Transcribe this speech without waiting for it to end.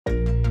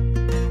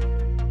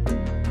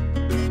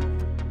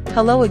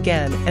Hello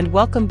again and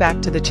welcome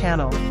back to the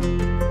channel.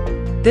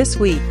 This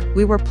week,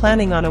 we were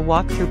planning on a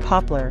walk through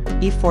Poplar,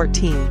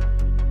 E14.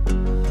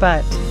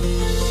 But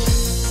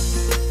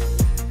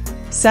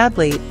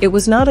sadly, it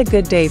was not a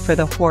good day for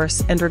the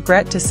horse, and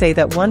regret to say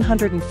that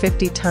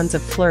 150 tons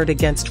of flirt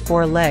against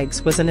 4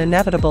 legs was an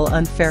inevitable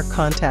unfair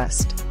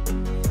contest.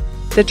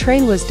 The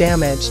train was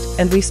damaged,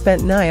 and we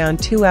spent nigh on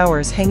 2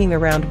 hours hanging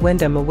around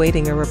Wyndham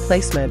awaiting a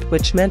replacement,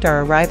 which meant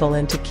our arrival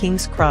into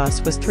King's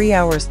Cross was 3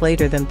 hours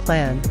later than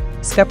planned,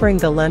 scuppering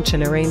the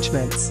luncheon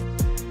arrangements.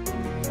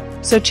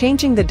 So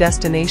changing the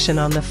destination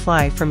on the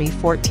fly from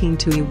E14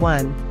 to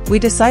E1, we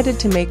decided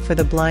to make for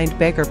the Blind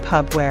Beggar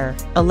pub where,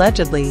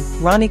 allegedly,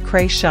 Ronnie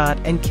Kray shot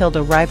and killed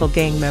a rival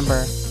gang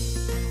member.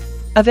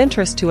 Of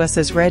interest to us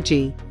is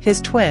Reggie,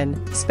 his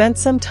twin, spent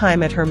some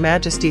time at Her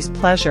Majesty's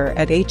Pleasure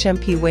at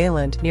HMP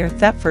Wayland near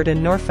Thetford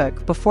in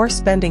Norfolk before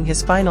spending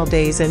his final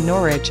days in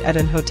Norwich at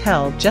an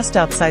hotel just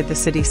outside the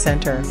city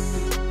centre.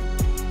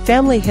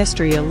 Family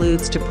history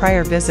alludes to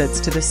prior visits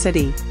to the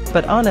city,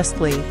 but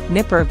honestly,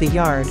 nipper of the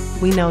yard,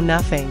 we know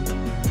nothing.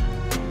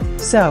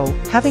 So,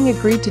 having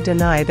agreed to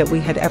deny that we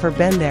had ever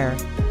been there,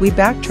 we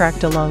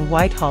backtracked along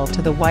Whitehall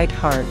to the White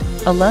Hart,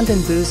 a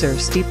London boozer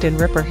steeped in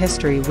Ripper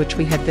history which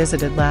we had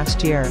visited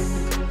last year.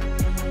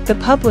 The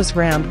pub was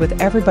rammed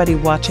with everybody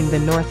watching the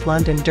North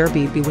London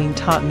derby between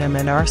Tottenham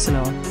and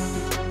Arsenal.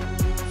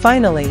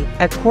 Finally,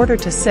 at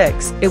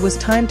 5:45, it was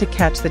time to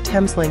catch the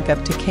Thameslink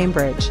up to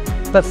Cambridge,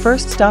 but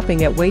first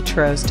stopping at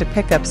Waitrose to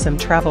pick up some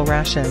travel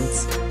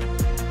rations.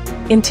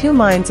 In two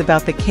minds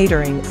about the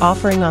catering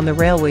offering on the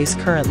railways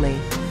currently.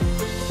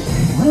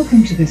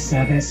 Welcome to this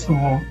service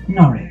for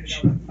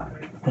Norwich.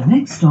 The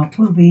next stop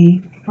will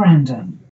be Brandon.